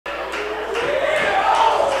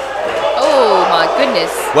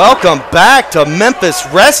goodness. Welcome back to Memphis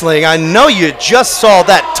Wrestling. I know you just saw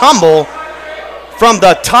that tumble from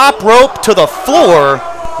the top rope to the floor.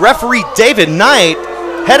 Referee David Knight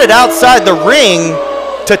headed outside the ring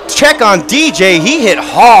to check on DJ. He hit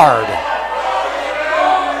hard.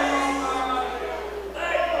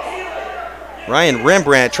 Ryan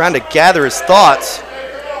Rembrandt trying to gather his thoughts,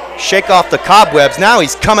 shake off the cobwebs. Now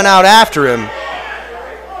he's coming out after him.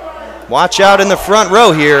 Watch out in the front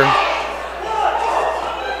row here.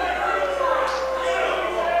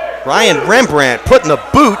 Ryan Rembrandt putting the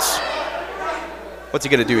boots. What's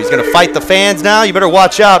he gonna do? He's gonna fight the fans now? You better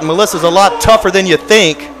watch out. Melissa's a lot tougher than you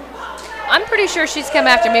think. I'm pretty sure she's come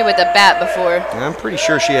after me with a bat before. I'm pretty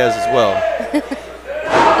sure she has as well.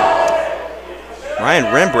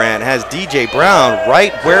 Ryan Rembrandt has DJ Brown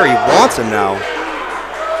right where he wants him now.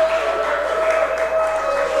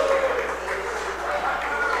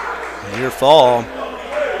 Near fall.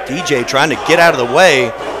 DJ trying to get out of the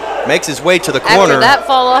way. Makes his way to the corner. After that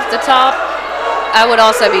fall off the top, I would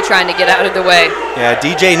also be trying to get out of the way. Yeah,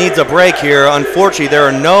 DJ needs a break here. Unfortunately, there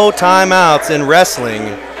are no timeouts in wrestling.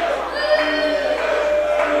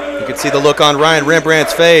 You can see the look on Ryan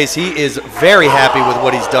Rembrandt's face. He is very happy with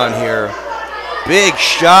what he's done here. Big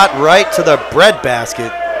shot right to the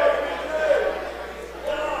breadbasket.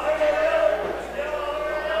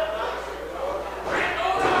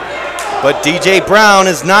 But DJ Brown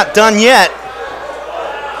is not done yet.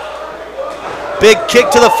 Big kick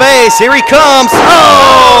to the face. Here he comes.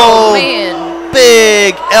 Oh, man.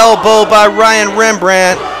 Big elbow by Ryan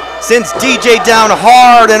Rembrandt. Sends DJ down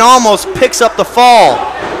hard and almost picks up the fall.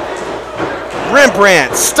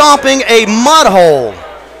 Rembrandt stomping a mud hole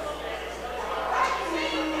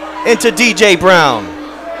into DJ Brown.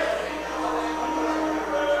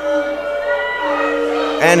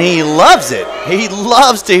 And he loves it. He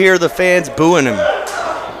loves to hear the fans booing him.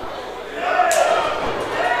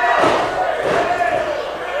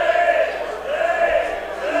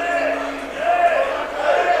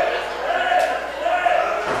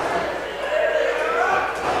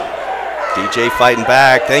 DJ fighting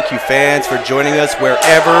back. Thank you, fans, for joining us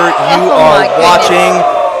wherever you are watching.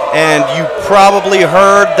 And you probably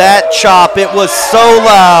heard that chop. It was so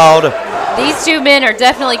loud. These two men are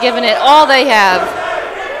definitely giving it all they have.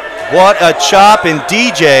 What a chop in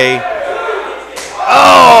DJ.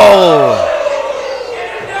 Oh!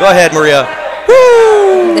 Go ahead, Maria.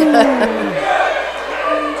 Woo!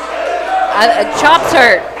 Chops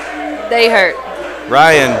hurt. They hurt.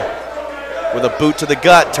 Ryan with a boot to the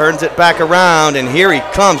gut, turns it back around, and here he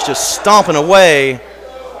comes just stomping away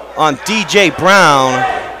on DJ Brown.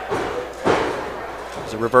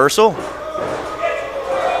 There's a reversal.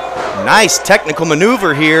 Nice technical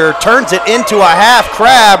maneuver here, turns it into a half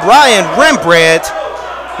crab. Ryan Rembrandt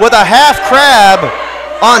with a half crab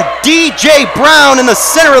on DJ Brown in the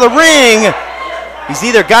center of the ring. He's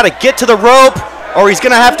either got to get to the rope or he's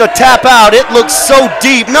going to have to tap out. It looks so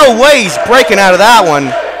deep. No way he's breaking out of that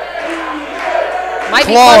one. Might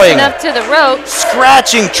be close enough to the rope.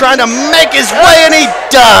 Scratching, trying to make his way, and he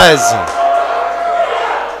does.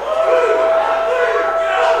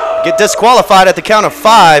 Get disqualified at the count of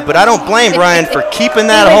 5, but I don't blame Ryan for keeping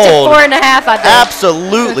that hold. 4.5, I think.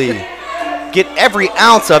 Absolutely. Get every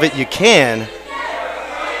ounce of it you can.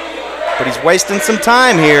 But he's wasting some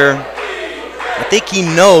time here. I think he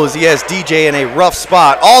knows he has DJ in a rough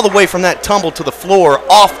spot, all the way from that tumble to the floor,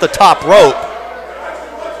 off the top rope.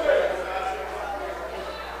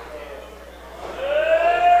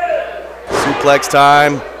 Suplex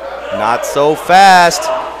time, not so fast.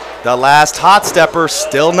 The last hot stepper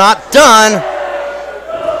still not done.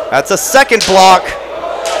 That's a second block.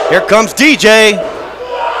 Here comes DJ.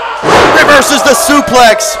 Reverses the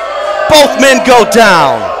suplex. Both men go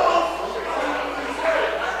down.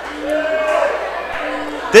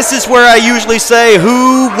 This is where I usually say,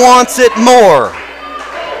 who wants it more?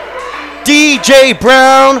 DJ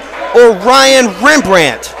Brown or Ryan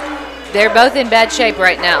Rembrandt? They're both in bad shape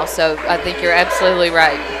right now, so I think you're absolutely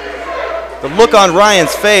right. The look on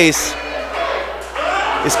Ryan's face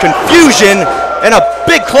is confusion and a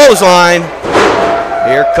big clothesline.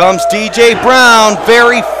 Here comes DJ Brown.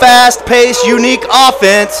 Very fast-paced, unique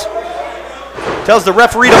offense. Tells the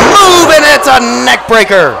referee to move, and it's a neck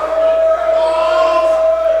breaker.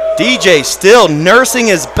 DJ still nursing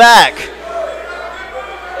his back.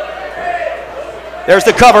 There's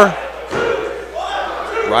the cover.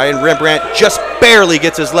 Ryan Rembrandt just barely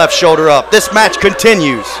gets his left shoulder up. This match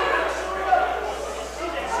continues.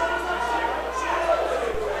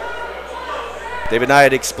 David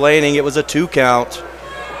Knight explaining it was a 2 count.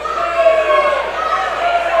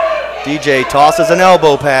 DJ tosses an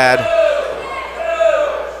elbow pad.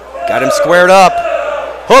 Got him squared up.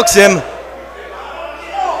 hooks him.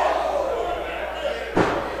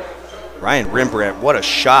 Ryan Rembrandt, what a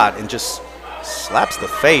shot, and just slaps the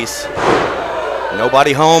face.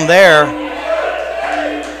 Nobody home there.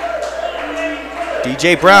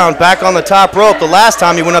 DJ Brown back on the top rope. The last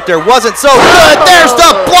time he went up there wasn't so good. There's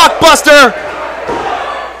the blockbuster.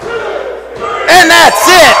 And that's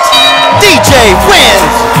it. DJ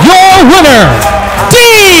wins. Your winner,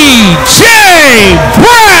 DJ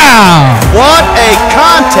Brown. What a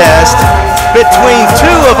contest between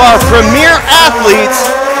two of our premier athletes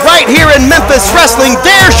right here in Memphis Wrestling.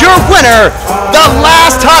 There's your winner, the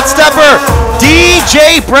last hot stepper,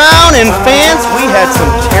 DJ Brown. And fans, we had some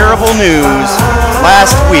terrible news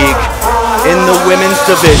last week in the women's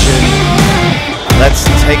division. Let's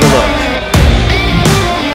take a look.